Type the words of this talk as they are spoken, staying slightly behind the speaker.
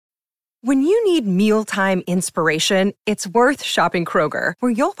When you need mealtime inspiration, it's worth shopping Kroger,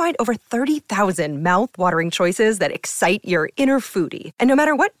 where you'll find over 30,000 mouth-watering choices that excite your inner foodie. And no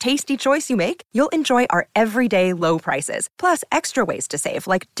matter what tasty choice you make, you'll enjoy our everyday low prices, plus extra ways to save,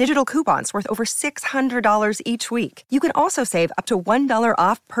 like digital coupons worth over $600 each week. You can also save up to $1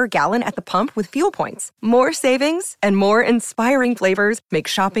 off per gallon at the pump with fuel points. More savings and more inspiring flavors make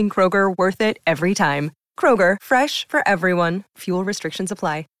shopping Kroger worth it every time. Kroger, fresh for everyone. Fuel restrictions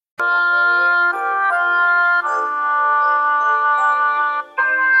apply.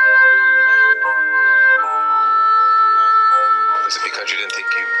 Was it because you didn't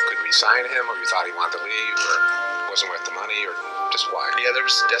think you could re-sign him, or you thought he wanted to leave, or wasn't worth the money, or just why? Yeah, there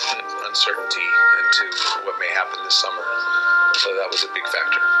was definite uncertainty into what may happen this summer, so that was a big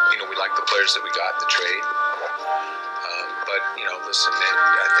factor. We like the players that we got in the trade, but listen, man,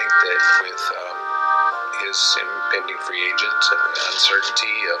 I think that with his impending free agent and the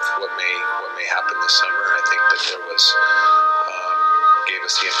uncertainty of what may happen this summer, I think that there was gave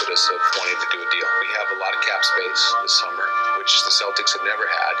us the impetus of wanting to do a deal. We have a lot of cap space this summer, which the Celtics have never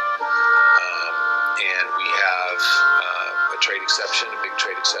had, and we have a trade exception, a big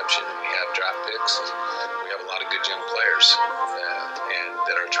trade exception, and we have draft picks, and we have a lot of good young players and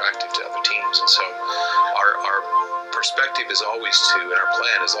that are attractive to other teams. And so our perspective is always and our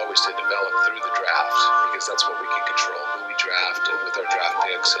plan is always to develop through the draft, because that's what we can control, who we draft and with our draft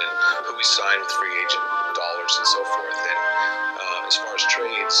picks, and who we sign with free agent dollars and so forth. And as far as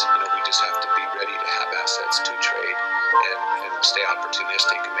trades, we just have to be ready to have assets to trade and stay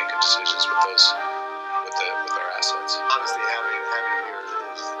opportunistic and make decisions with those with our assets. Obviously, having him here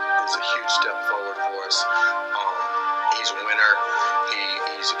is a huge step forward for us. He's a winner.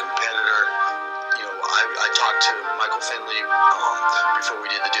 He's a competitor. I talked to Michael Finley before we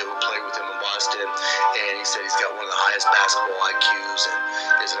did the deal. We played with him in Boston, and he said he's got one of the highest basketball IQs and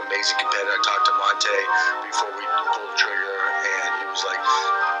is an amazing competitor. I talked to Monte before we pulled the trigger, and he was like,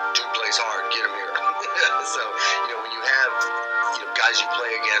 "Dude plays hard. Get him here." So when you have guys you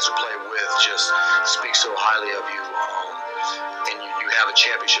play against or play with just speak so highly of you, and you have a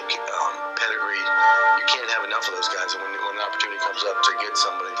championship pedigree, you can't have enough of those guys. And when an opportunity comes up to get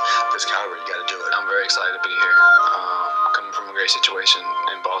somebody this caliber, you got to do it. I'm very excited to be here. Coming from a great situation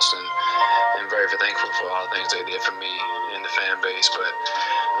in Boston, and very thankful for all the things they did for me and the fan base. But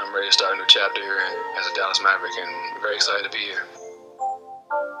I'm ready to start a new chapter here as a Dallas Maverick, and very excited to be here.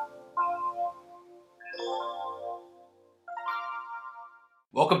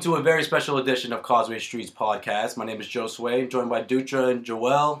 Welcome to a very special edition of Causeway Street's podcast. My name is Joe Sway, joined by Dutra and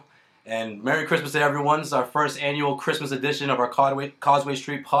Joel. And Merry Christmas to everyone. This is our first annual Christmas edition of our Causeway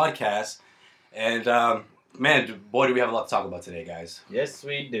Street podcast. And, man, boy, do we have a lot to talk about today, guys. Yes,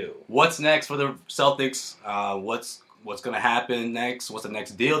 we do. What's next for the Celtics? What's going to happen next? What's the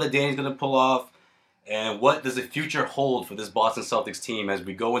next deal that Danny's going to pull off? And what does the future hold for this Boston Celtics team as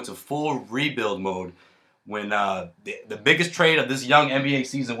we go into full rebuild mode? When the biggest trade of this young NBA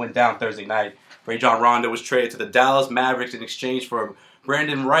season went down Thursday night, Rajon Rondo was traded to the Dallas Mavericks in exchange for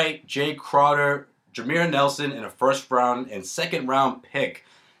Brandon Wright, Jay Crowder, Jameer Nelson, and a first-round and second-round pick.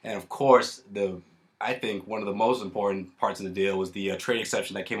 And, of course, I think one of the most important parts of the deal was the trade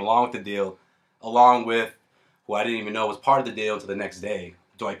exception that came along with the deal, along with who I didn't even know was part of the deal until the next day,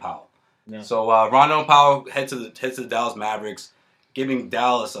 Dwight Powell. Yeah. So Rondo and Powell head to the Dallas Mavericks, giving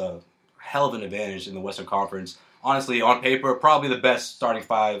Dallas a hell of an advantage in the Western Conference. Honestly, on paper, probably the best starting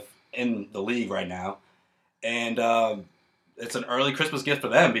five in the league right now. And it's an early Christmas gift for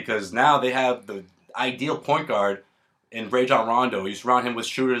them because now they have the ideal point guard in Rajon Rondo. You surround him with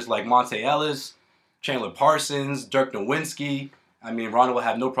shooters like Monte Ellis, Chandler Parsons, Dirk Nowitzki. I mean, Rondo will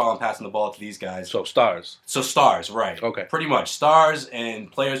have no problem passing the ball to these guys. So stars, right. Okay. Pretty much. Stars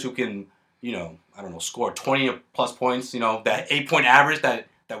and players who can, score 20-plus points, that 8-point average that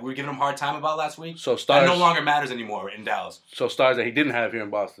we were giving him a hard time about last week. So stars that no longer matters anymore in Dallas. So stars that he didn't have here in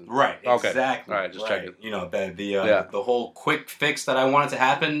Boston. Right, okay. Exactly. All right, just checking. The whole quick fix that I wanted to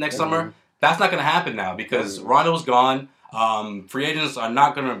happen next summer, that's not going to happen now because Rondo's gone. Free agents are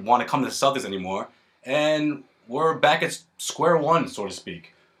not going to want to come to the Celtics anymore. And we're back at square one, so to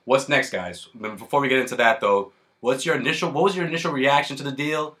speak. What's next, guys? Before we get into that, though, what was your initial reaction to the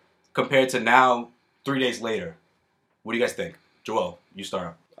deal compared to now, 3 days later? What do you guys think? Joel, you start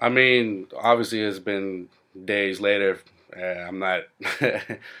off. I mean, obviously it's been days later. I'm not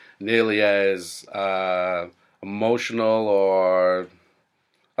nearly as emotional or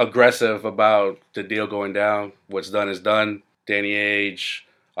aggressive about the deal going down. What's done is done. Danny Ainge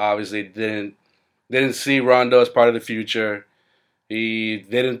obviously didn't see Rondo as part of the future. He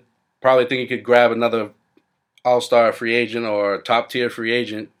didn't probably think he could grab another all-star free agent or top-tier free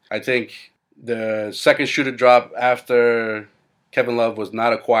agent I think the second shoe to drop after Kevin Love was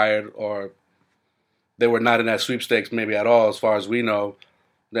not acquired, or they were not in that sweepstakes maybe at all, as far as we know,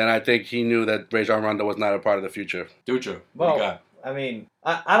 then I think he knew that Rajon Rondo was not a part of the future. Dutra, what you got? I mean,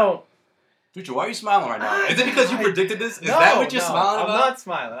 I don't... Dutra, why are you smiling right now? Is it because you predicted this? Is that what you're smiling about?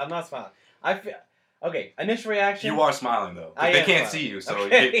 I'm not smiling. I feel... Okay, initial reaction... You are smiling, though. They can't see you, so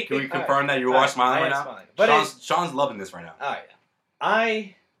okay. Can we confirm that you are smiling right now? Smiling. But Sean's loving this right now. All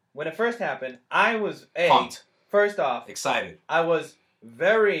right. When it first happened, I was... Pumped. First off... Excited. I was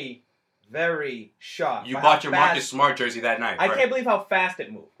very, very shocked. You bought your Marcus Smart jersey that night, I can't believe how fast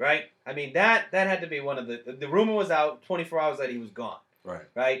it moved, right? I mean, that had to be one of the rumor was out 24 hours that he was gone.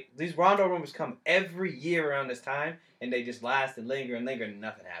 Right? These Rondo rumors come every year around this time, and they just last and linger, and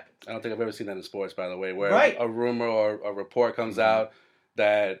nothing happens. I don't think I've ever seen that in sports, by the way, where a rumor or a report comes out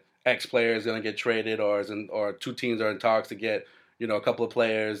that X player is going to get traded, or two teams are in talks to get a couple of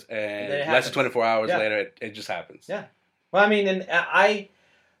players, and less than 24 hours later, it just happens. Yeah. Well, I mean, and I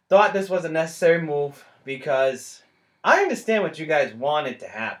thought this was a necessary move because I understand what you guys wanted to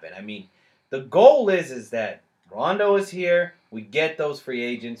happen. I mean, the goal is that Rondo is here. We get those free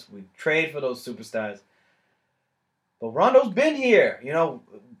agents. We trade for those superstars. But Rondo's been here.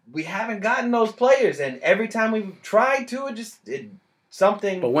 We haven't gotten those players. And every time we've tried to,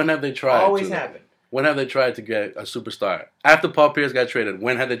 something But when have they tried always happened. When have they tried to get a superstar? After Paul Pierce got traded,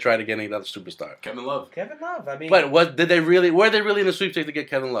 when have they tried to get another superstar? Kevin Love. I mean, but were they really in the sweepstakes to get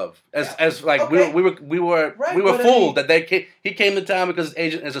Kevin Love? We were fooled that he came to town because his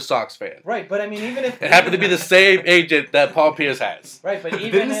agent is a Sox fan. Right, but I mean, even if it happened to be the same agent that Paul Pierce has. Right, but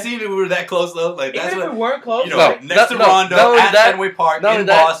even didn't seem that we were that close though. Like even that's if we weren't close, next to Rondo at Fenway Park in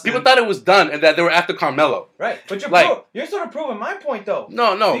Boston. People thought it was done and that they were after Carmelo. Right, but you're sort of proving my point though.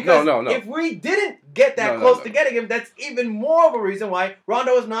 No. If we didn't get that close to getting him, that's even more of a reason why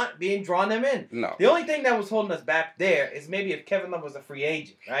Rondo is not being drawn them in. No. The only thing that was holding us back there is maybe if Kevin Love was a free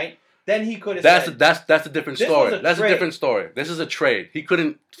agent, right? Then he could have said... That's a different story. That's a different story. This is a trade. He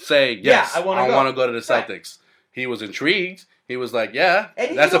couldn't say, yes, I want to go to the Celtics. Right. He was intrigued. He was like,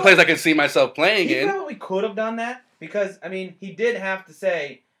 that's a place I can see myself playing in. He probably could have done that because, I mean, he did have to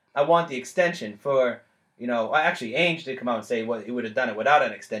say, I want the extension for... actually, Ainge did come out and say he would have done it without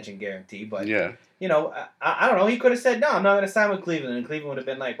an extension guarantee, but, I don't know. He could have said, no, I'm not going to sign with Cleveland, and Cleveland would have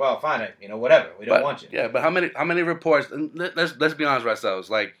been like, well, fine, whatever. We don't want you. Yeah, but how many reports, and let's be honest with ourselves,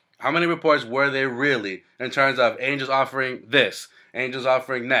 like, how many reports were there really in terms of Ainge offering this, Ainge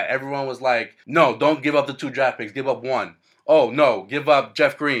offering that? Everyone was like, no, don't give up the 2 draft picks, give up 1. Oh, no, give up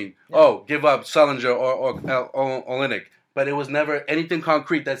Jeff Green. Yeah. Oh, give up Sullinger or Olynyk. But it was never anything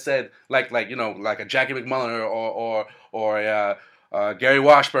concrete that said like a Jackie McMullen or Gary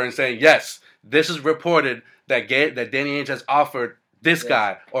Washburn saying, yes, this is reported that Danny Ainge has offered this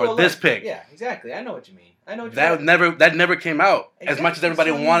guy or this pick. Yeah, exactly. I know what you mean. That never came out as much as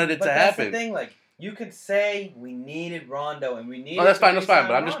everybody wanted it to happen. That's the thing. Like you could say we needed Rondo and we needed. Oh, that's fine.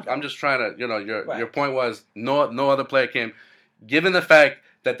 But I'm just trying to your point was no other player came. Given the fact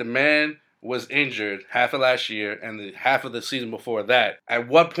that the man was injured half of last year and half of the season before that, at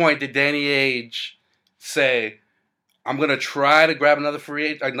what point did Danny Ainge say, I'm going to try to grab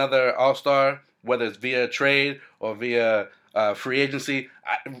another All-Star, whether it's via trade or via free agency?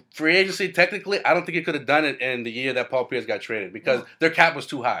 Free agency, technically, I don't think he could have done it in the year that Paul Pierce got traded because their cap was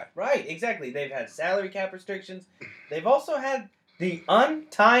too high. Right, exactly. They've had salary cap restrictions. They've also had the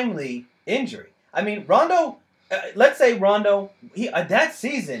untimely injury. I mean, Rondo... let's say Rondo, that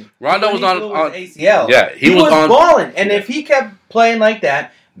season, Rondo was on ACL. Yeah, he was balling, and if he kept playing like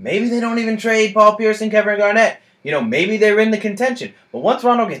that, maybe they don't even trade Paul Pierce and Kevin Garnett. Maybe they're in the contention. But once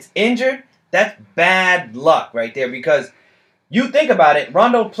Rondo gets injured, that's bad luck right there. Because you think about it,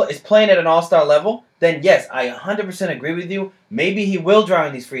 Rondo is playing at an all-star level. Then yes, I 100% agree with you. Maybe he will draw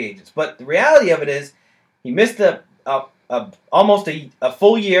in these free agents. But the reality of it is, he missed almost a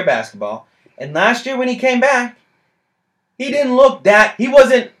full year of basketball. And last year when he came back, he didn't look he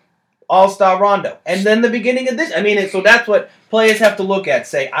wasn't all-star Rondo. And then the beginning of this, so that's what players have to look at.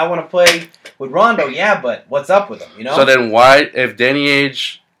 Say, I want to play with Rondo, but what's up with him, So then why, if Danny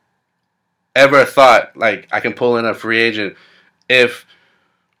Ainge ever thought, like, I can pull in a free agent, if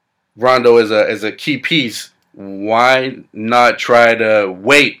Rondo is a key piece, why not try to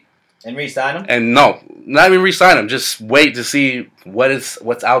wait? And re-sign him? And no, not even re-sign him. Just wait to see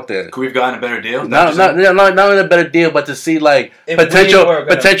what's out there. Could we have gotten a better deal? Not only a better deal, but to see like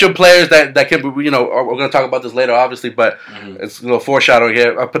potential players that can be. We're going to talk about this later, obviously, but it's a little foreshadowing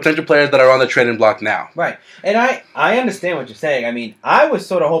here. Potential players that are on the trading block now. Right, and I understand what you're saying. I mean, I was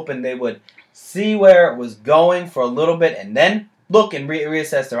sort of hoping they would see where it was going for a little bit and then look and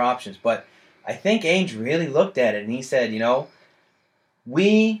reassess their options. But I think Ainge really looked at it and he said,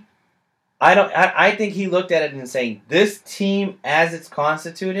 I think he looked at it and saying, this team as it's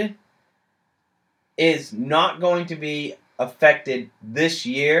constituted is not going to be affected this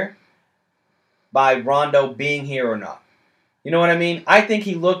year by Rondo being here or not. You know what I mean? I think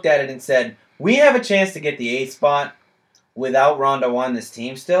he looked at it and said, we have a chance to get the 8th spot without Rondo on this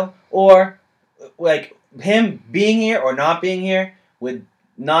team still, or like him being here or not being here with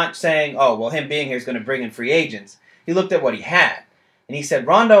not saying, oh, well, him being here is going to bring in free agents. He looked at what he had, and he said,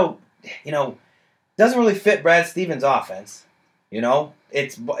 Rondo, doesn't really fit Brad Stevens' offense.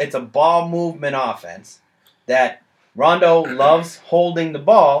 It's a ball movement offense that Rondo loves holding the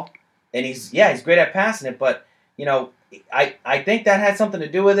ball, and he's great at passing it, but, I think that had something to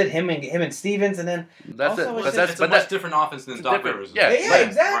do with it. Him and Stevens, and then it's a much different offense than Doc Rivers. Yeah,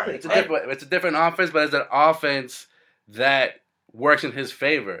 exactly. Right. It's a different offense, but it's an offense that works in his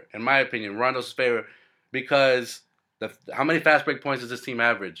favor, in my opinion, Rondo's favor, because how many fast break points does this team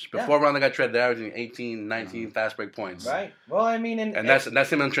average? Before Rondo got traded, they're averaging 18, 19 fast break points. Right. Well, I mean, and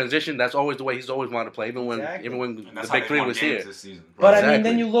that's him in transition. That's always the way he's always wanted to play, even when the big three was here. But I mean,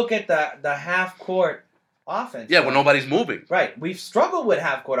 then you look at the half court offense. Yeah, when nobody's moving. Right. We've struggled with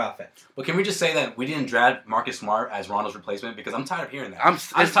half court offense. But can we just say that we didn't draft Marcus Smart as Rondo's replacement? Because I'm tired of hearing that. I'm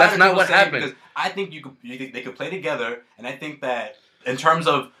tired that's not what happened. Because I think they could play together, and I think that in terms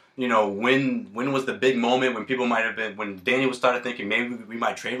of when was the big moment when people might have been when Daniel started thinking maybe we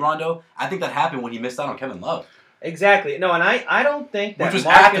might trade Rondo? I think that happened when he missed out on Kevin Love. Exactly. No, and I don't think that which was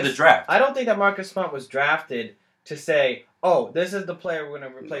after the draft. I don't think that Marcus Smart was drafted to say, oh, this is the player we're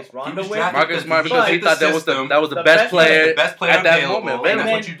going to replace Rondo with. Marcus Smart because he thought that was the best player at that moment. And that's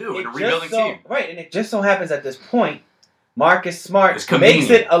what you do in a rebuilding team. Right, and it just so happens at this point, Marcus Smart makes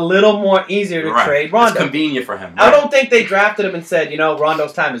it a little more easier to trade Rondo. It's convenient for him. Right? I don't think they drafted him and said,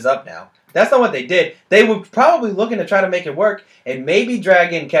 Rondo's time is up now. That's not what they did. They were probably looking to try to make it work and maybe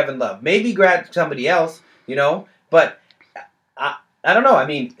drag in Kevin Love. Maybe grab somebody else, But I don't know. I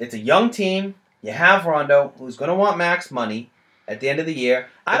mean, it's a young team. You have Rondo, who's going to want max money at the end of the year.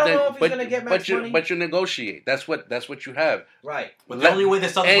 I don't know if he's going to get max money. But you negotiate. That's what you have. Right. But the only way the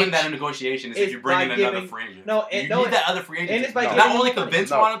Celtics win that in negotiation is if you bring in another free agent. You need that other free agent to not only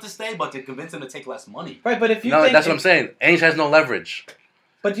convince Rondo to stay, but to convince him to take less money. Right, but if you that's what I'm saying. Ainge has no leverage.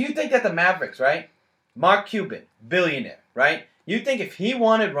 But do you think that the Mavericks, right? Mark Cuban, billionaire, right? You think if he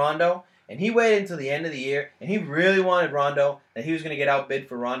wanted Rondo and he waited until the end of the year and he really wanted Rondo, that he was going to get outbid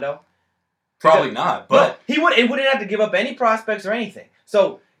for Rondo? Probably not, but he wouldn't have to give up any prospects or anything.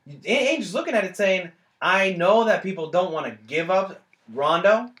 So Ainge is looking at it saying, I know that people don't want to give up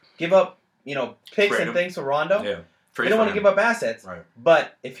Rondo, give up picks and things for Rondo. Yeah, they don't want to give up assets. Right.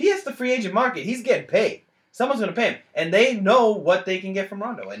 But if he hits the free agent market, he's getting paid. Someone's going to pay him, and they know what they can get from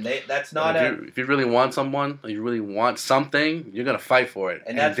Rondo, and that's not if you really want someone, or you really want something, you're going to fight for it.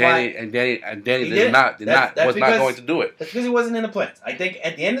 And that's Danny was not going to do it. That's because he wasn't in the plans. I think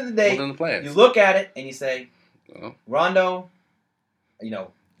at the end of the day, wasn't in the plans. You look at it and you say, Rondo,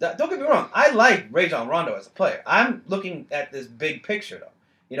 don't get me wrong, I like Rajon Rondo as a player. I'm looking at this big picture, though.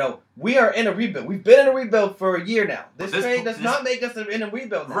 We are in a rebuild. We've been in a rebuild for a year now. This trade does not make us in a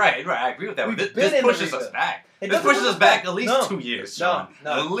rebuild now. Right. I agree with that. This pushes us back. This pushes us back at least 2 years, Sean.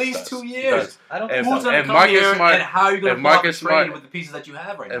 No, at least 2 years. I don't think who's going to come here and how are you going to Marcus Smart with the pieces that you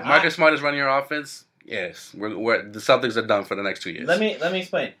have right now? If Marcus Smart is running your offense, yes, the Celtics are done for the next 2 years. Let me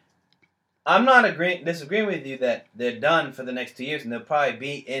explain. I'm not disagreeing with you that they're done for the next 2 years and they'll probably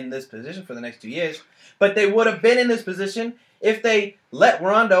be in this position for the next 2 years. But they would have been in this position if they let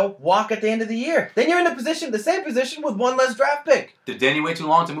Rondo walk at the end of the year. Then you're in the same position with one less draft pick. Did Danny wait too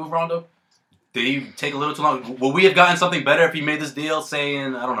long to move Rondo? Did he take a little too long? Would we have gotten something better if he made this deal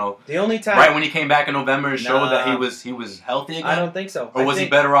saying, I don't know, the only time right when he came back in November and showed that he was healthy again? I don't think so. Or was he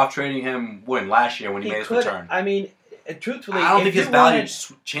better off trading him last year when he made his return? I mean, truthfully, I don't think his value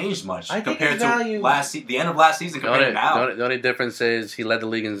changed much compared to the end of last season compared to now. The only difference is he led the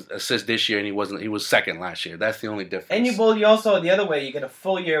league in assists this year, and he was second last year. That's the only difference. And you also the other way, you get a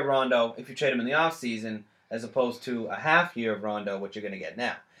full year of Rondo if you trade him in the offseason as opposed to a half year of Rondo, what you're going to get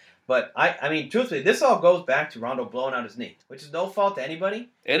now. But I mean, truthfully, this all goes back to Rondo blowing out his knee, which is no fault to anybody.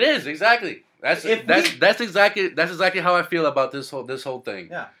 It is exactly. That's exactly how I feel about this whole thing.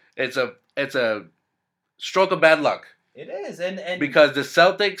 Yeah, it's a stroke of bad luck. It is, and because the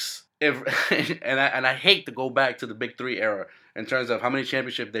Celtics, and I hate to go back to the Big Three era in terms of how many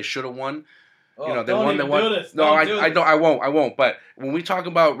championships they should have won, Oh, you know, they don't won. even They won. do this. No, Don't I do don't. this. I won't. But when we talk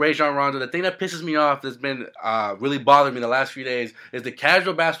about Rajon Rondo, the thing that pisses me off that's been really bothering me the last few days is the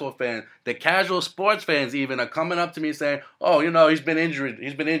casual basketball fan, the casual sports fans even are coming up to me saying, "Oh, you know, he's been injured.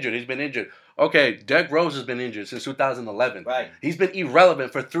 He's been injured." Okay, Derrick Rose has been injured since 2011. Right. He's been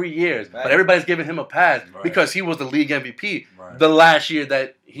irrelevant for 3 years, Right. but everybody's giving him a pass Right. because he was the league MVP Right. the last year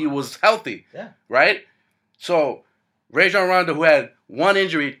that he was healthy. Yeah. Right? So, Rajon Rondo, who had one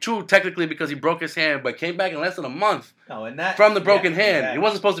injury, two technically because he broke his hand, but came back in less than a month No, and that from the broken hand. Exactly. He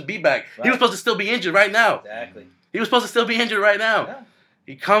wasn't supposed to be back. He Right. was supposed to still be injured right now. Exactly. He was supposed to still be injured right now. Yeah.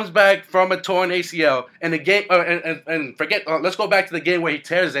 He comes back from a torn ACL, and the game, and forget. Let's go back to the game where he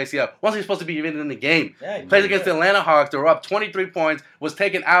tears his ACL. Wasn't he supposed to be even in the game? Yeah, he Plays did. against the Atlanta Hawks. They were up 23 points. Was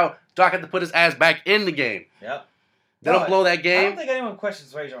taken out. Doc had to put his ass back in the game. Yep. They don't blow that I game. don't think anyone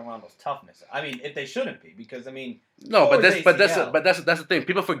questions Rajon Rondo's toughness. I mean, if they shouldn't be, because I mean, No, Or but his that's ACL. that's the thing.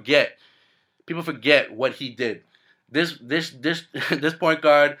 People forget what he did. This point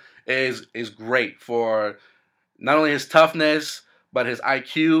guard is great for not only his toughness but his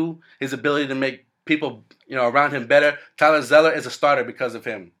IQ, his ability to make people around him better. Tyler Zeller is a starter because of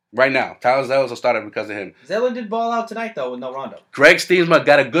him right now. Tyler Zeller is a starter because of him. Zeller did ball out tonight though with no Rondo. Greg Stiemsma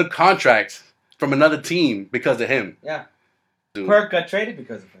got a good contract from another team because of him. Yeah. Dude. Perk got traded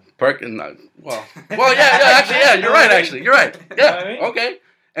because of him. Perk and you're right. Actually, you're right. You know Yeah, what I mean? okay.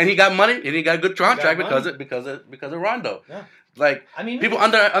 And he got money, and he got a good contract Got because of Rondo. Yeah. Like I mean, people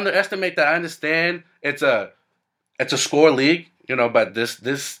underestimate that. I understand it's a score league, but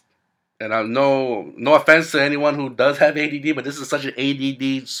this and I no offense to anyone who does have ADD, but this is such an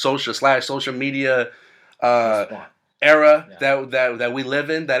ADD social media era that we live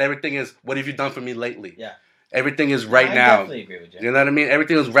in, that everything is, what have you done for me lately? Yeah. Everything is right I now. definitely agree with you. You know what I mean?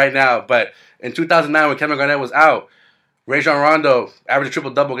 Everything was right now. But in 2009, when Kevin Garnett was out, Rajon Rondo averaged a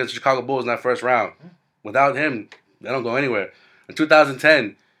triple-double against the Chicago Bulls in that first round. Without him, they don't go anywhere. In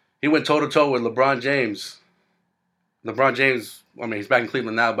 2010, he went toe-to-toe with LeBron James. LeBron James, I mean, he's back in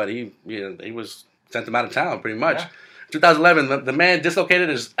Cleveland now, but he was sent him out of town pretty much. Yeah. 2011, the man dislocated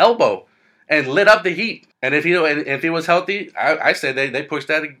his elbow and lit up the Heat. And if he was healthy, I said they pushed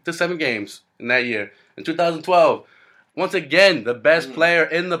that to 7 games in that year. In 2012, once again, the best player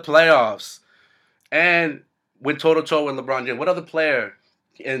in the playoffs. And went toe-to-toe with LeBron James. What other player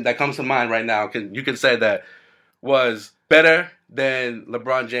that comes to mind right now you can say that was better than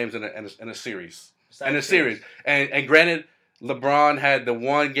LeBron James in a series? In a series. And granted, LeBron had the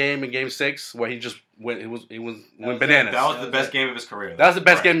one game in Game 6 where he just went bananas. That was the best game of his career. That was the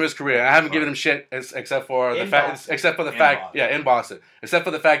best game of his career. I haven't given him shit except for the fact in Boston. Except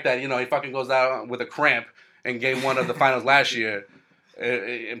for the fact that he fucking goes out with a cramp in Game 1 of the finals last year.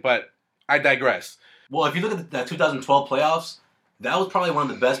 But I digress. Well, if you look at the 2012 playoffs, that was probably one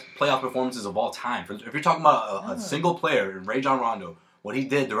of the best playoff performances of all time. If you're talking about a single player, Rajon Rondo, what he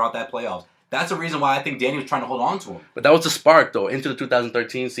did throughout that playoffs, that's the reason why I think Danny was trying to hold on to him. But that was the spark, though, into the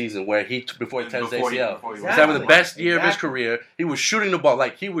 2013 season where before he tears his ACL. He was having the best year of his career. He was shooting the ball.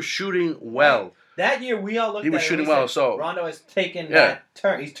 Like, he was shooting well. That year, we all looked at it. He was shooting well, so Rondo has taken that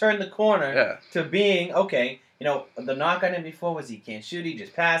turn. He's turned the corner to being, okay, the knock on him before was he can't shoot, he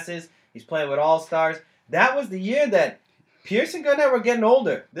just passes. He's playing with all-stars. That was the year that Pierce and Garnett were getting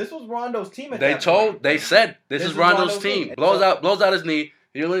older. This was Rondo's team at that point. They said, this is Rondo's team. Blows out his knee.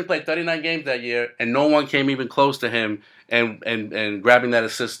 He only played 39 games that year, and no one came even close to him and grabbing that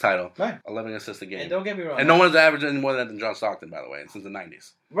assist title. Right. 11 assists a game. And don't get me wrong. And no one's averaging any more than John Stockton, by the way, since the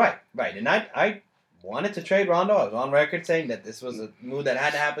 90s. Right. And I wanted to trade Rondo. I was on record saying that this was a move that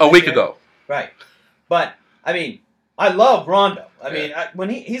had to happen A week ago. Right. But, I mean, I love Rondo. I mean, when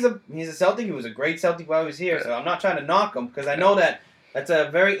he's a Celtic. He was a great Celtic while he was here, so I'm not trying to knock him because I know that that's a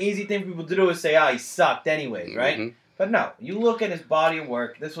very easy thing for people to do is say, he sucked anyways, right? Mm-hmm. But no, you look at his body of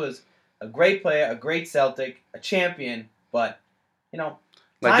work. This was a great player, a great Celtic, a champion. But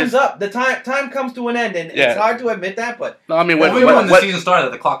time's up. The time comes to an end, and it's hard to admit that. But no, I mean, when the season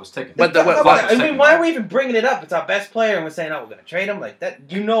started, the clock was ticking. Why are we even bringing it up? It's our best player, and we're saying, we're going to trade him like that.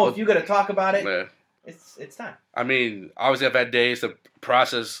 If you're going to talk about it, it's time. I mean, obviously, I've had days to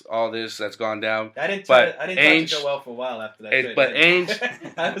process all this that's gone down. I didn't touch it so well for a while after that trade. But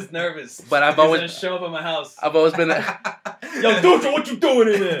Ainge, I was nervous. But He's gonna show up at my house. I've always been. Yo, Dutra, what you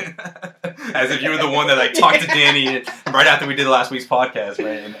doing in there? As if you were the one that talked to Danny right after we did last week's podcast,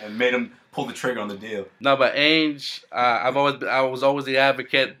 right, and made him pull the trigger on the deal. No, but Ainge, I was always the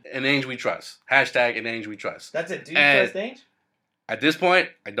advocate. In Ainge we trust. Hashtag in Ainge we trust. That's it. Do you trust Ainge? At this point,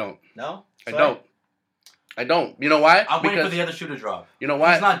 I don't. No, I don't. You know why? I'm waiting for the other shoe to drop. You know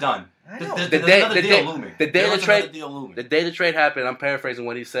why? He's not done. The day the trade happened, I'm paraphrasing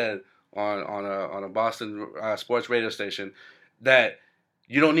what he said. on a Boston sports radio station that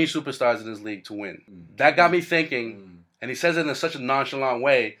you don't need superstars in this league to win. That got me thinking, and he says it in such a nonchalant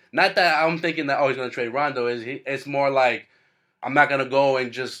way. Not that I'm thinking that he's going to trade Rondo. It's more like I'm not going to go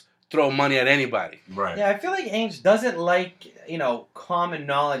and just throw money at anybody. Right. Yeah, I feel like Ainge doesn't like common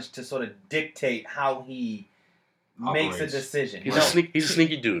knowledge to sort of dictate how he makes a decision. He's a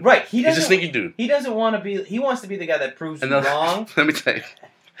sneaky dude. Right. He's a sneaky dude. He doesn't want to be. He wants to be the guy that proves you wrong. Let me tell you.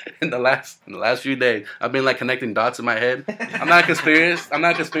 In the last few days, I've been like connecting dots in my head. I'm not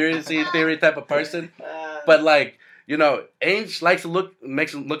a conspiracy theory type of person, but like Ainge likes to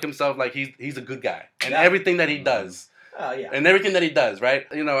makes him look himself like he's a good guy, and everything that he does, and everything that he does, right?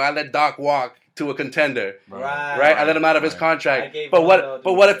 I let Doc walk to a contender, right? I let him out of his contract, but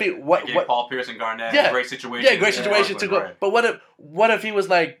what if he Paul Pierce and Garnett, great situation, great situation to go. Right. But what if he was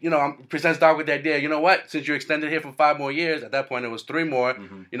like, presents Doc with the idea, you know what? Since you're extended here for 5 more years, at that point it was 3 more.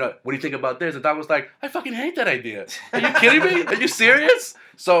 What do you think about this? And Doc was like, I fucking hate that idea. Are you kidding me? Are you serious?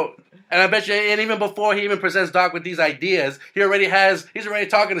 So, and I bet you, and even before he even presents Doc with these ideas, he's already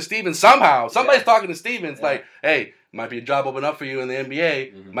talking to Stevens somehow. Somebody's talking to Stevens like, hey, might be a job open up for you in the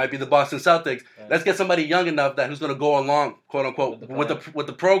NBA. Might be the Boston Celtics. Let's get somebody young enough who's going to go along, quote unquote, with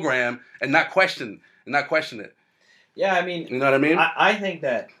the program and not question it. Yeah, I mean, you know what I mean. I think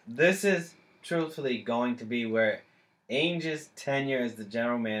that this is truthfully going to be where Ainge's tenure as the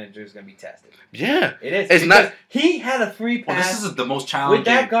general manager is going to be tested. Yeah, it is. It's not. He had a free pass. Well, this is the most challenging with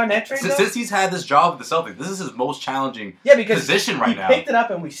that Garnett trade. Since he's had this job with the Celtics, this is his most challenging position right now. He picked it up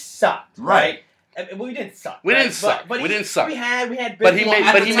and we sucked. Right. We didn't suck. We didn't suck. We had. But he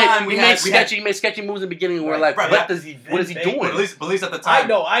made sketchy moves in the beginning. We're like, what is he doing? But at least at the time, I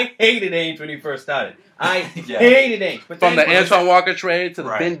know. I hated Ainge when he first started. I hated Ainge. But from the Antoine Walker trade to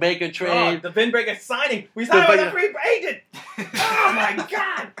the Ben Baker trade, the Ben Baker signing, we signed with a free agent. Oh my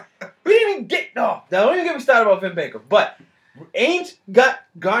God, we didn't even get Don't even get me started about Ben Baker. But Ainge got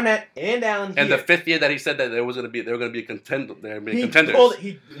Garnett and Allen here. And the 5th year that he said that they were going to be a contender. He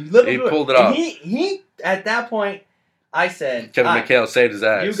pulled it off. He at that point, I said, Kevin McHale saved his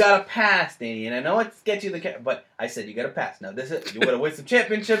ass. You got to pass, Danny, and I know it's sketchy, but I said you got to pass. Now you got to win some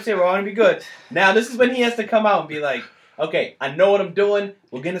championships here. We're going to be good. Now this is when he has to come out and be like, okay, I know what I'm doing.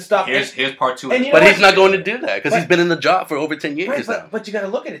 We're going to stop. Here's part 2. But he's not going to do that because he's been in the job for over 10 years now. But you got to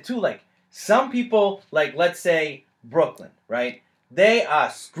look at it too. Like some people, like let's say Brooklyn, right? They are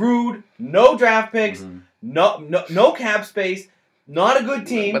screwed. No draft picks. No cap space. Not a good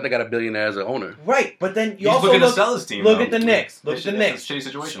team. But they got a billionaire as an owner. Right, but then you also look to sell his team. Look at the Knicks. Look at the Knicks. Shitty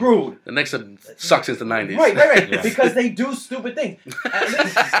situation. Screwed. The Knicks have sucked since the 90s. Right. Yeah. Because they do stupid things.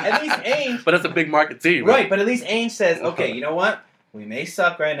 At least Ainge. But that's a big market team. Right, but at least Ainge says, okay, you know what? We may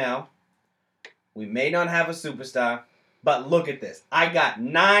suck right now. We may not have a superstar. But look at this. I got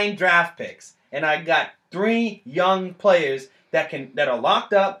 9 draft picks. And I got 3 young players that are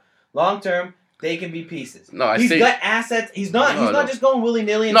locked up long term. They can be pieces. No, he's got assets. He's not just going willy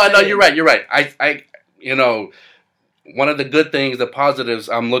nilly. No, you're right. You're right. I one of the good things, the positives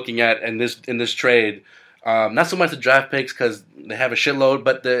I'm looking at in this trade, not so much the draft picks because they have a shitload,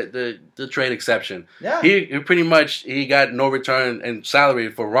 but the trade exception. Yeah. He pretty much got no return in salary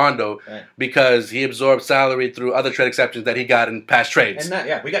for Rondo because he absorbed salary through other trade exceptions that he got in past trades.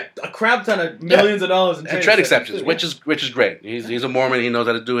 And we got a crap ton of millions of dollars in trade exceptions, too, which is great. He's a Mormon. He knows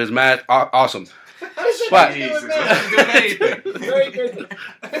how to do his math. Awesome. But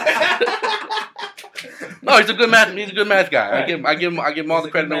no, he's a good math guy. Right. I give him all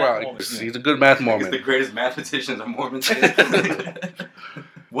the credit in the world. He's a good math Mormon. He's the greatest mathematicians are Mormons.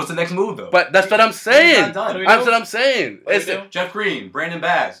 What's the next move, though? But that's what I'm saying. That's what I'm saying. Jeff Green, Brandon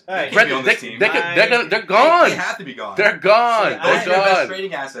Bass. Right. They're gone. They have to be gone. They're gone. Those are your best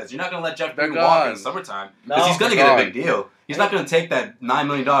trading assets. You're not going to let Jeff Green walk in the summertime because he's going to get a big deal. He's not going to take that $9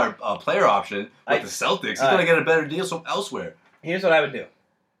 million player option with the Celtics. He's going to get a better deal elsewhere. Here's what I would do.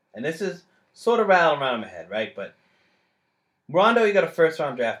 And this is sort of rattling around my head, right? But Rondo, you got a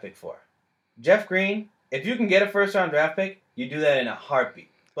first-round draft pick for. Jeff Green, if you can get a first-round draft pick, you do that in a heartbeat.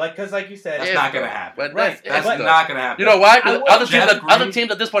 Because like you said, that's not going to happen. Right. That's not going to happen. You know why? Other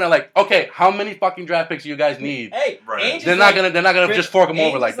teams at this point are like, okay, how many fucking draft picks do you guys need? Hey, they're not gonna just fork them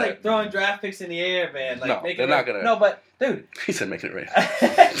over like that. Like throwing draft picks in the air, man. Like, no, they're not gonna. No, but dude, he said make it rain.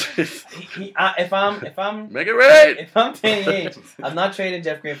 If I'm make it rain. If I'm Danny Ainge, I'm not trading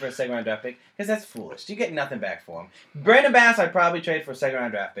Jeff Green for a second round draft pick because that's foolish. You get nothing back for him. Brandon Bass, I'd probably trade for a second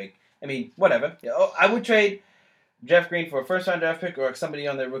round draft pick. I mean, whatever. I would trade Jeff Green for a first-round draft pick or somebody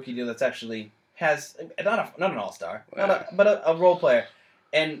on their rookie deal that's actually has not an all-star, but a role player,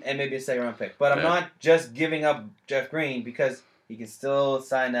 and maybe a second-round pick. But I'm not just giving up Jeff Green because He can still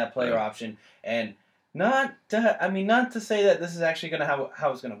sign that player option, and not to say that this is actually going to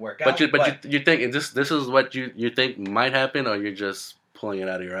how it's going to work out. But you think this is what you think might happen, or you're just pulling it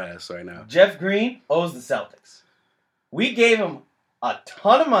out of your ass right now? Jeff Green owes the Celtics. We gave him a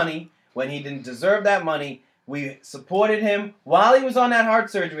ton of money when he didn't deserve that money. We supported him while he was on that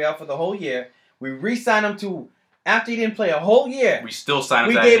heart surgery out for the whole year. We re-signed him to after he didn't play a whole year. We still signed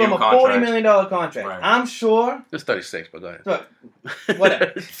him. We gave him a $40 million contract. Right. I'm sure. It's 36, but go ahead. Look,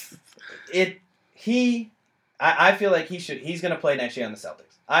 whatever. I feel like he's going to play next year on the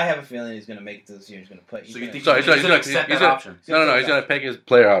Celtics. I have a feeling he's going to make it to this year. He's going to play. So you think he's going to accept that option? No. He's going to take his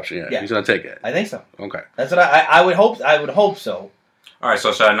player option. Yeah. He's going to take it. I think so. Okay. That's what I would hope. I would hope so. All right.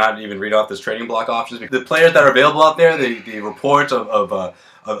 So should I not even read off this trading block options? The players that are available out there, the reports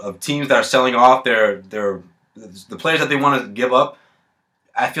of teams that are selling off the players that they want to give up.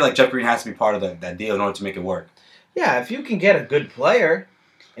 I feel like Jeff Green has to be part of that deal in order to make it work. Yeah, if you can get a good player.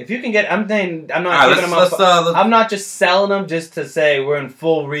 If you can get, I'm not giving them up. I'm not just selling them just to say we're in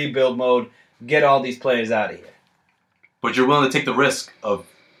full rebuild mode. Get all these players out of here. But you're willing to take the risk of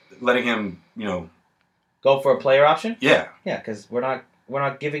letting him, go for a player option. Yeah, yeah, because we're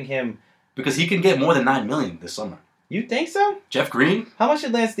not giving him because he can get more than $9 million this summer. You think so? Jeff Green? How much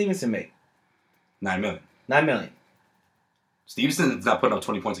did Lance Stevenson make? $9 million. $9 million. Stevenson's not putting up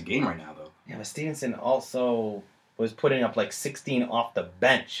 20 points a game right now, though. Yeah, but Stevenson also was putting up like 16 off the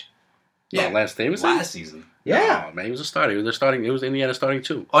bench. Yeah, Lance Stevenson last season. Yeah, man, he was a starter. He was starting. It was Indiana starting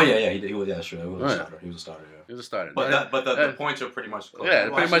too. Oh yeah, he was. Yeah, sure, he was a starter. He was a starter. Yeah. He was a starter. But the points are pretty much close. Yeah,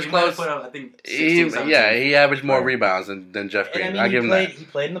 pretty much close. I think 16, he averaged more rebounds than Jeff Green. I give him that. He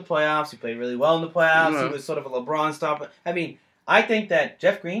played in the playoffs. He played really well in the playoffs. He was sort of a LeBron stopper. I mean, I think that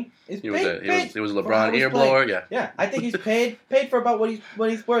Jeff Green is he was a LeBron ear blower. Yeah, I think he's paid for about what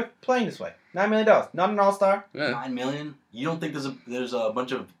he's worth playing this way. $9 million, not an all-star. Yeah. $9 million. You don't think there's a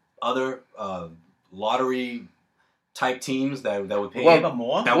bunch of other lottery type teams that would pay him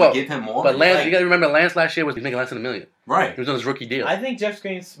more? That would give him more. But Lance, you got to remember, Lance last year was making less than $1 million. Right. He was on his rookie deal. I think Jeff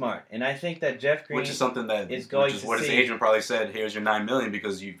Green's smart, and I think that Jeff Green, which is something that is going to what his agent probably said. Here's your $9 million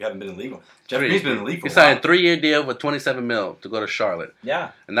because you haven't been in the league. Jeff Green's been in the league for a while. He signed a 3-year deal with $27 million to go to Charlotte.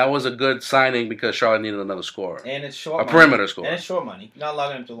 Yeah. And that was a good signing because Charlotte needed another scorer. And it's short. Perimeter scorer. And it's short money. Not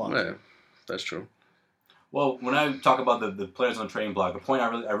logging him too long. Yeah, that's true. Well, when I talk about the players on the trading block, the point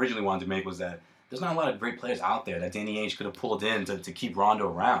I originally wanted to make was that there's not a lot of great players out there that Danny Ainge could have pulled in to keep Rondo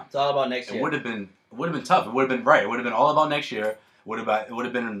around. It's all about next year. It would have been tough. It would have been right. It would have been all about next year. It would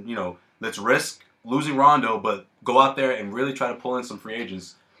have been let's risk losing Rondo, but go out there and really try to pull in some free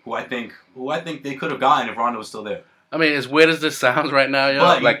agents who I think they could have gotten if Rondo was still there. I mean, as weird as this sounds right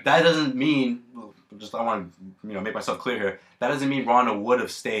now, but that doesn't mean. I want to make myself clear here. That doesn't mean Rondo would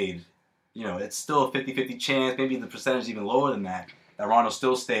have stayed. It's still a 50-50 chance. Maybe the percentage is even lower than that. That Rondo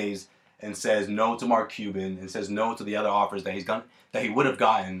still stays and says no to Mark Cuban and says no to the other offers that he would have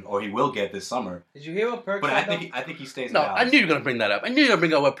gotten or he will get this summer. Did you hear what Perk said? But I think he stays. No, in Dallas. I knew you were gonna bring that up. I knew you were gonna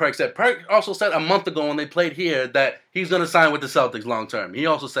bring up what Perk said. Perk also said a month ago when they played here that he's gonna sign with the Celtics long term. He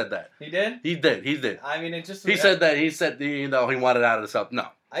also said that. He did. He did. I mean, it just. He said that. He said he wanted out of the Celtics. No.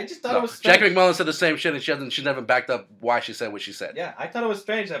 I just thought it was strange. strange. Jackie McMullen said the same shit, and she never backed up why she said what she said. Yeah, I thought it was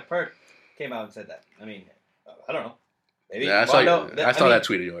strange that Perk came out and said that. I mean, I don't know. Maybe I saw that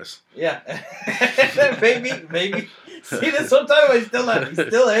tweet of yours. Yeah. maybe. See, that's sometimes he's still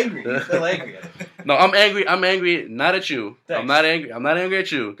angry. He's still angry at it. No, I'm angry. I'm angry not at you. Thanks. I'm not angry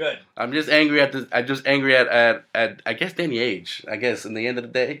at you. Good. I'm just angry at I guess Danny Ainge. I guess in the end of the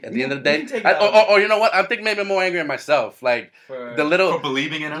day. At the end of the day. Or you know what? I think maybe I'm more angry at myself. Like for little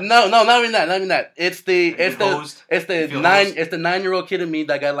believing in him. No, not even that. It's the 9-year-old kid in me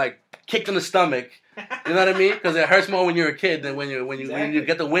that got like kicked in the stomach. You know what I mean? Because it hurts more when you're a kid than when you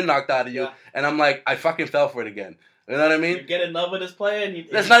get the wind knocked out of you. Yeah. And I'm like, I fucking fell for it again. You know what I mean? You get in love with this player, and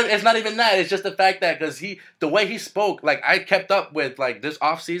it's not even that. It's just the fact that because the way he spoke, like I kept up with like this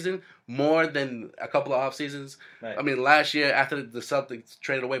off season more than a couple of off seasons. Right. I mean, last year after the Celtics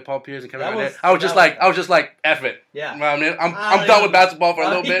traded away Paul Pierce and Kevin Garnett, I was just like, F it. Yeah. You know what I mean? I'm done with basketball for a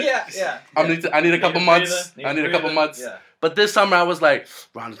little bit. Yeah. I need a couple months. I need a couple months. Yeah. But this summer I was like,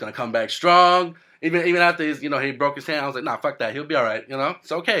 Ron's gonna come back strong. Even after he broke his hand, I was like, nah, fuck that. He'll be all right.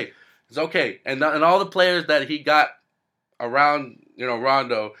 It's okay. It's okay. And all the players that he got around,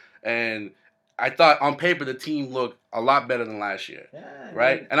 Rondo, and I thought on paper the team looked a lot better than last year,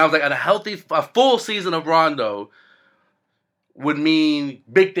 right? And I was like, a full season of Rondo would mean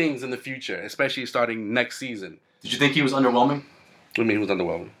big things in the future, especially starting next season. Did you think he was underwhelming? I mean, he was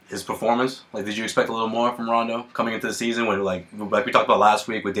underwhelming. His performance, like, did you expect a little more from Rondo coming into the season? When like we talked about last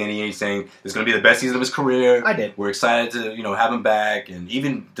week with Danny Ainge saying it's going to be the best season of his career. I did. We're excited to have him back, and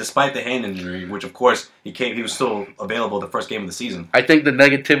even despite the hand injury, which of course he was still available the first game of the season. I think the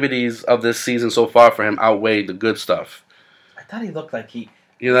negativities of this season so far for him outweigh the good stuff. I thought he looked like he.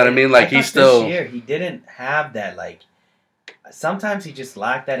 You know what I mean? Like he's still. This year he didn't have that like. Sometimes he just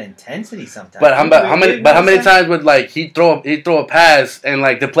lacked that intensity. Sometimes. But how many times would like he throw a pass and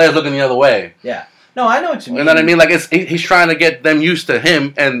like the players looking the other way? Yeah. No, I know what you mean. You know what I mean? Like he's trying to get them used to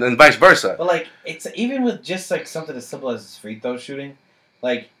him and vice versa. But like it's even with just like something as simple as free throw shooting.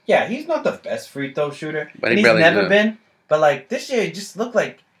 Like yeah, he's not the best free throw shooter, but he's never been. But like this year, it just looked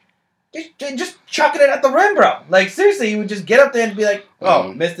like just chucking it at the rim, bro. Like seriously, he would just get up there and be like,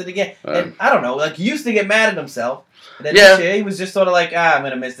 "Oh, missed it again." And I don't know, like he used to get mad at himself. And then this year, he was just sort of like, I'm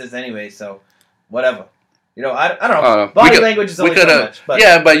going to miss this anyway, so whatever. You know, I don't know. Body language is only so much. But.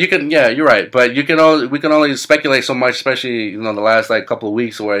 Yeah, but you can, you're right. But we can only speculate so much, especially, the last, like, couple of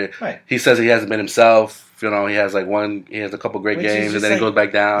weeks where he says he hasn't been himself. He has, he has a couple great games, and then he goes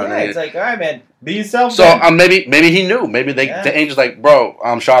back down. Yeah, it's like, all right, man, be yourself. So, maybe he knew. Maybe the Angel's like, bro,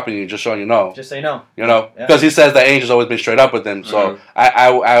 I'm shopping you, just so you know. Just so you know. You know? Because he says the Angel's always been straight up with him. So,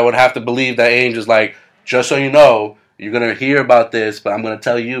 I would have to believe that Angel's like, just so you know, you're gonna hear about this, but I'm gonna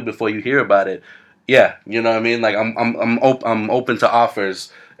tell you before you hear about it. Yeah, you know what I mean. Like I'm open to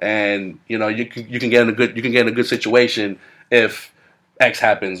offers, and you can get in a good situation if X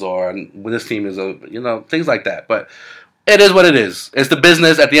happens or when this team is things like that. But it is what it is. It's the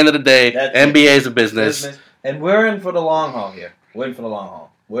business. At the end of the day, NBA is a business, and we're in for the long haul here. We're in for the long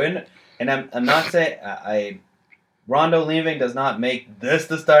haul. We're in, and I'm not saying Rondo leaving does not make this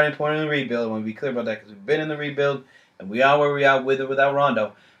the starting point of the rebuild. I want to be clear about that because we've been in the rebuild. And we are where we are with or without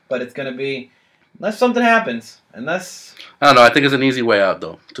Rondo. But it's going to be, unless something happens, unless... I don't know. I think it's an easy way out,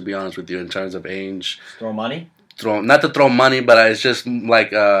 though, to be honest with you, in terms of Ainge. Throw money? Not to throw money, but it's just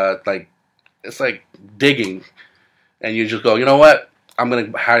it's like digging. And you just go, you know what? I'm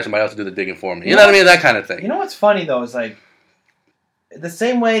going to hire somebody else to do the digging for me. You know what I mean? That kind of thing. You know what's funny, though, is like, the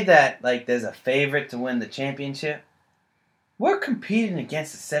same way that like there's a favorite to win the championship, we're competing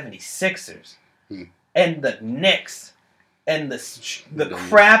against the 76ers and the Knicks. And the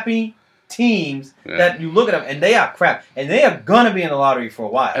crappy teams that you look at them, and they are crap. And they are going to be in the lottery for a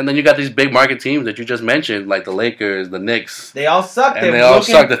while. And then you got these big market teams that you just mentioned, like the Lakers, the Knicks. They all suck. And they all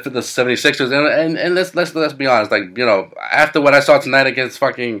suck, the 76ers. And let's be honest. Like, after what I saw tonight against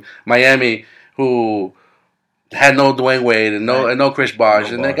fucking Miami, who had no Dwayne Wade and no Chris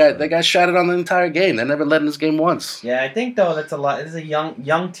Bosh, and they got shotted on the entire game. They never led in this game once. Yeah, I think, though, that's a lot. It's a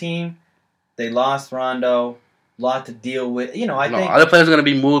young team. They lost Rondo. Lot to deal with. I think other players are going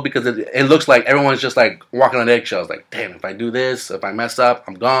to be moved because it looks like everyone's just like walking on eggshells. Like, damn, if I do this, if I mess up,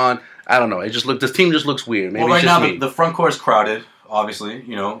 I'm gone. I don't know. This team just looks weird. Maybe right now the front court is crowded, obviously.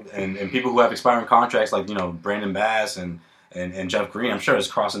 And people who have expiring contracts like Brandon Bass and Jeff Green, I'm sure is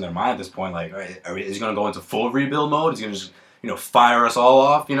crossing their mind at this point. Like, is he going to go into full rebuild mode? Is he going to just fire us all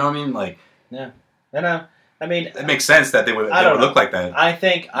off? You know what I mean? Like, yeah, I mean, it makes sense that they would look like that. I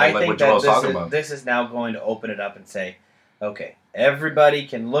think that this is now going to open it up and say, okay, everybody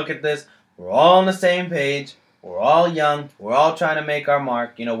can look at this. We're all on the same page. We're all young. We're all trying to make our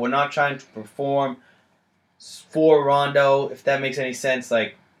mark. We're not trying to perform for Rondo, if that makes any sense.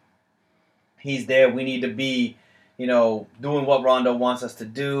 Like, he's there. We need to be, doing what Rondo wants us to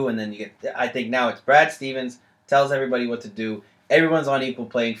do. And then I think now it's Brad Stevens tells everybody what to do. Everyone's on equal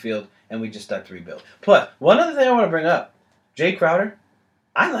playing field. And we just start to rebuild. Plus, one other thing I want to bring up. Jay Crowder.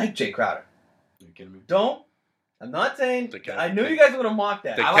 I like Jay Crowder. Are you kidding me? I'm not saying... I knew you guys were going to mock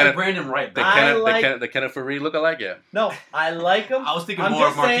that. I like Brandon Wright. The Kenneth Faried lookalike, yeah. No, I like him. I was thinking more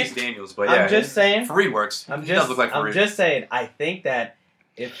of Marquise Daniels, but yeah. I'm just saying... Faried works. He does look like Faried. I'm just saying, I think that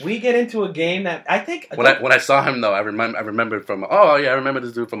if we get into a game that... I think... When I saw him, though, I remembered from... Oh, yeah, I remember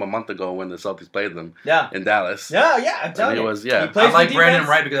this dude from a month ago when the Celtics played them in Dallas. Yeah, I'm telling you. I like Brandon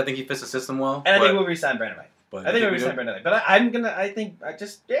Wright because I think he fits the system well. And I think we'll re-sign Brandon Wright. But I think I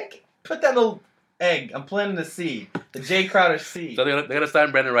just put that little egg. I'm planting the seed. The Jay Crowder seed. So they're going to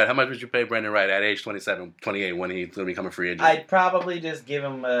sign Brandon Wright. How much would you pay Brandon Wright at age 27, 28 when he's going to become a free agent? I'd probably just give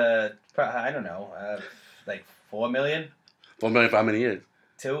him, I don't know, like $4 million. $4 million for how many years?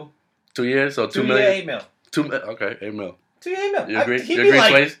 2. 2 years? So $2 2 million? $8 million. Okay, $8 million. 2 $8 million. You agree?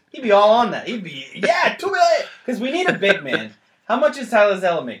 He'd be all on that. He'd be, $2 million. Because we need a big man. How much is Tyler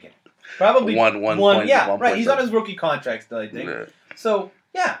Zeller making? Probably one. Yeah, right. He's on his rookie contract still, I think. Yeah. So,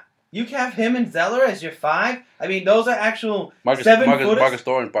 yeah. You have him and Zeller as your 5? I mean, those are actual Marcus 7-footers. Marcus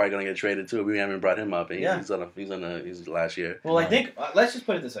Thornton's probably gonna get traded too. We haven't brought him up. Yeah. He's last year. Well, I think let's just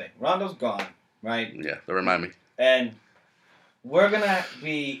put it this way: Rondo's gone, right? Yeah, that remind me. And we're gonna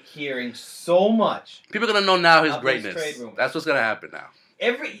be hearing so much. People are gonna know now his Of these greatness. trade rumors. That's what's gonna happen now.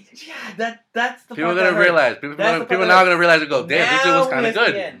 That's the People are part gonna that realize. hurts. People That's the people part now that are gonna realize and go, damn, this dude was kind of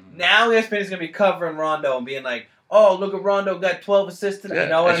good. Now ESPN is gonna be covering Rondo and being like, "Oh, look at Rondo got 12 assists today." Yeah. You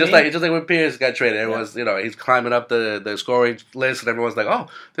know what it's I just mean? like when Pierce got traded. Everyone's he's climbing up the scoring list, and everyone's like, "Oh,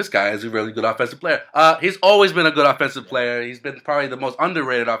 this guy is a really good offensive player." He's always been a good offensive player. He's been probably the most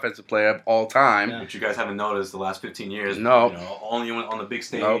underrated offensive player of all time. Yeah. Which you guys haven't noticed the last 15 years. No. Only on the big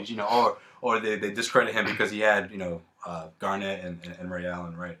stage. Nope. Or they discredit him because he had Garnett and Ray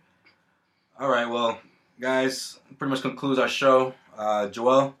Allen, right? All right, well, guys, pretty much concludes our show.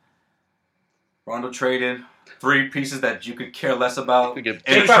 Joel, Rondo traded 3 pieces that you could care less about. I could give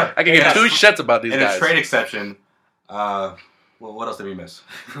 2 shits about these and guys. a trade exception. Well, what else did we miss?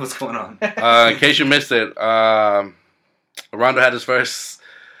 What's going on? In case you missed it, Rondo had his first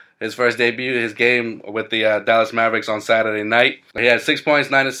debut, his game with the Dallas Mavericks on Saturday night. He had 6 points,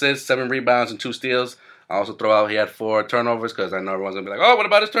 9 assists, 7 rebounds, and 2 steals. I also throw out he had 4 turnovers because I know everyone's gonna be like, "Oh, what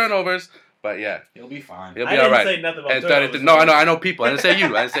about his turnovers?" But yeah, He'll be fine. he'll be I all didn't right. say nothing about And turnovers. no, I know people. I didn't say you.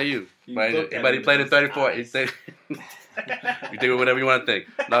 But looked at he him played in with 34. his He said, you think whatever you want to think.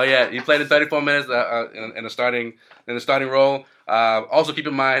 No, yeah, he played in 34 minutes in the starting role. Also, keep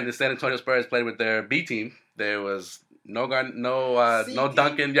in mind the San Antonio Spurs played with their B team. There was no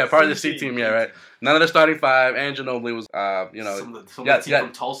Duncan. Yeah, part of the C team. Yeah, right. None of the starting 5. And Ginobili was, Some of the team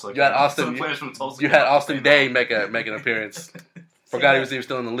from Tulsa. You had Austin. Some players from Tulsa. You had Austin Day make an appearance. Forgot he was even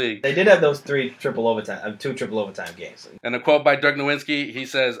still in the league. They did have those 2 triple overtime games. And a quote by Dirk Nowitzki, he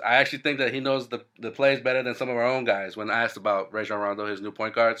says, "I actually think that he knows the plays better than some of our own guys." When asked about Rajon Rondo, his new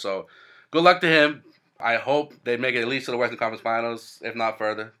point guard, so good luck to him. I hope they make it at least to the Western Conference Finals, if not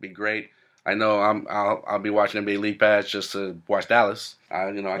further. Be great. I know I'll be watching NBA League Pass just to watch Dallas.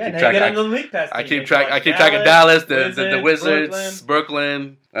 I keep track of Dallas, the Wizards,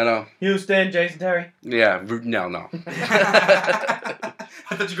 Brooklyn. I know. Houston, Jason Terry. Yeah, no. I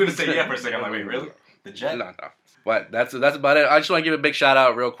thought you were gonna say yeah for a second. I'm like, wait, really? The Jet? No. But that's about it. I just want to give a big shout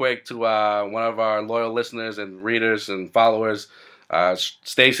out real quick to one of our loyal listeners and readers and followers,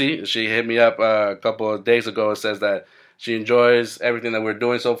 Stacy. She hit me up a couple of days ago and says that she enjoys everything that we're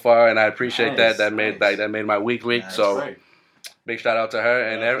doing so far, and I appreciate that. That made my week. So right. Big shout out to her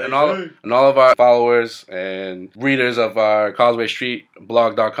and all of our followers and readers of our Causeway Street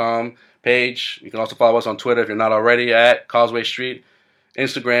blog.com page. You can also follow us on Twitter if you're not already at Causeway Street.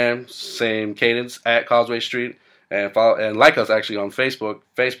 Instagram, same cadence at Causeway Street. And follow and like us actually on Facebook,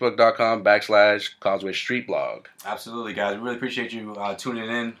 facebook.com/Causeway Street blog. Absolutely, guys. We really appreciate you tuning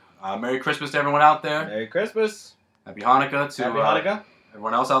in. Merry Christmas to everyone out there. Merry Christmas. Happy Hanukkah to Happy Hanukkah.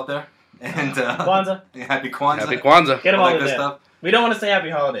 everyone else out there. And Kwanzaa. Happy Kwanzaa. Happy Kwanzaa. Get them All all that in good there. stuff. We don't want to say happy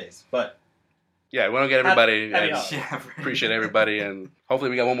holidays, but Yeah, we want to get everybody. Happy and holidays. Yeah. appreciate everybody, and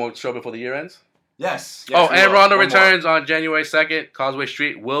hopefully we got one more show before the year ends. Yes. Oh, we and will. Rondo One more. returns on January 2nd. Causeway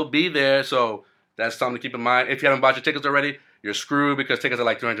Street will be there, so that's something to keep in mind. If you haven't bought your tickets already, you're screwed because tickets are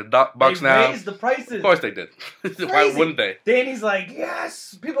like $300 they now. raised the prices. Of course they did. Why Crazy. wouldn't they? Danny's like,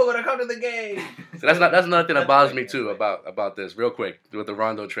 yes, people are gonna come to the game. So that's another thing that That's bothers right, me too that's right. about this. Real quick with the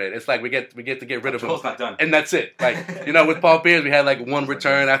Rondo trade, it's like we get to get rid of him, Joel's not done. and that's it. Like with Paul Pierce, we had like one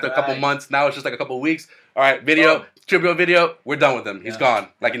return after a couple Right. months. Now it's just like a couple weeks. All right, video, tribute video, we're done with him. He's Yeah. gone,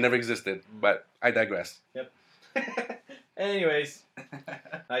 like he never existed. But I digress. Anyways,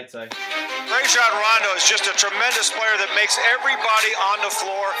 I'd say. Rajon Rondo is just a tremendous player that makes everybody on the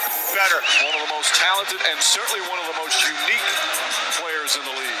floor better. One of the most talented and certainly one of the most unique players in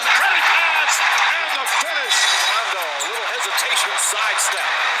the league. Great pass and the finish. Rondo, a little hesitation sidestep.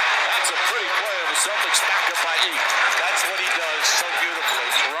 That's a pretty play of the Celtics backed up by Eek. That's what he does so beautifully.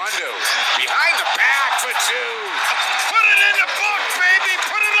 Rondo behind the back for 2. Put it in the book, baby.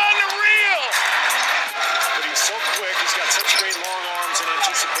 Put it on the reel. But he's so quick. He's got such great long arms and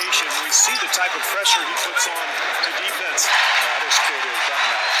anticipation. We see the type of pressure he puts on to defense. This kid is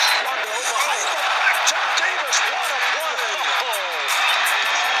dynamite. Rondo behind the back. Chuck Davis. What a play.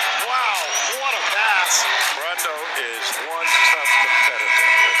 Wow, what a pass. Rondo is one tough competitor.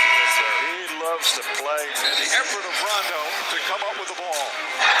 Yes, sir. He loves to play. And the effort of Rondo to come up with the ball.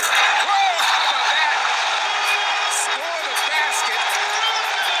 Whoa, how about that? Score the basket.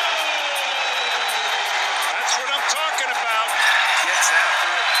 That's what I'm talking about. Gets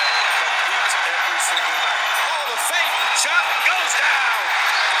after it. Competes every single night. Oh, the fake shot goes down.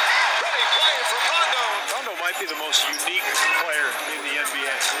 Great play from Rondo. Rondo might be the most unique player in the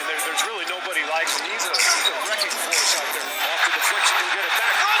NBA. I mean, there like. And he's a wrecking force out there. Off the deflection, he'll get it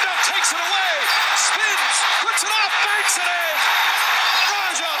back. Rondo takes it away. Spins, puts it off, banks it in.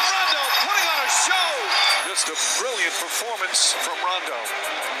 Rajon Rondo putting on a show. Just a brilliant performance from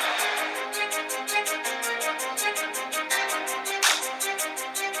Rondo.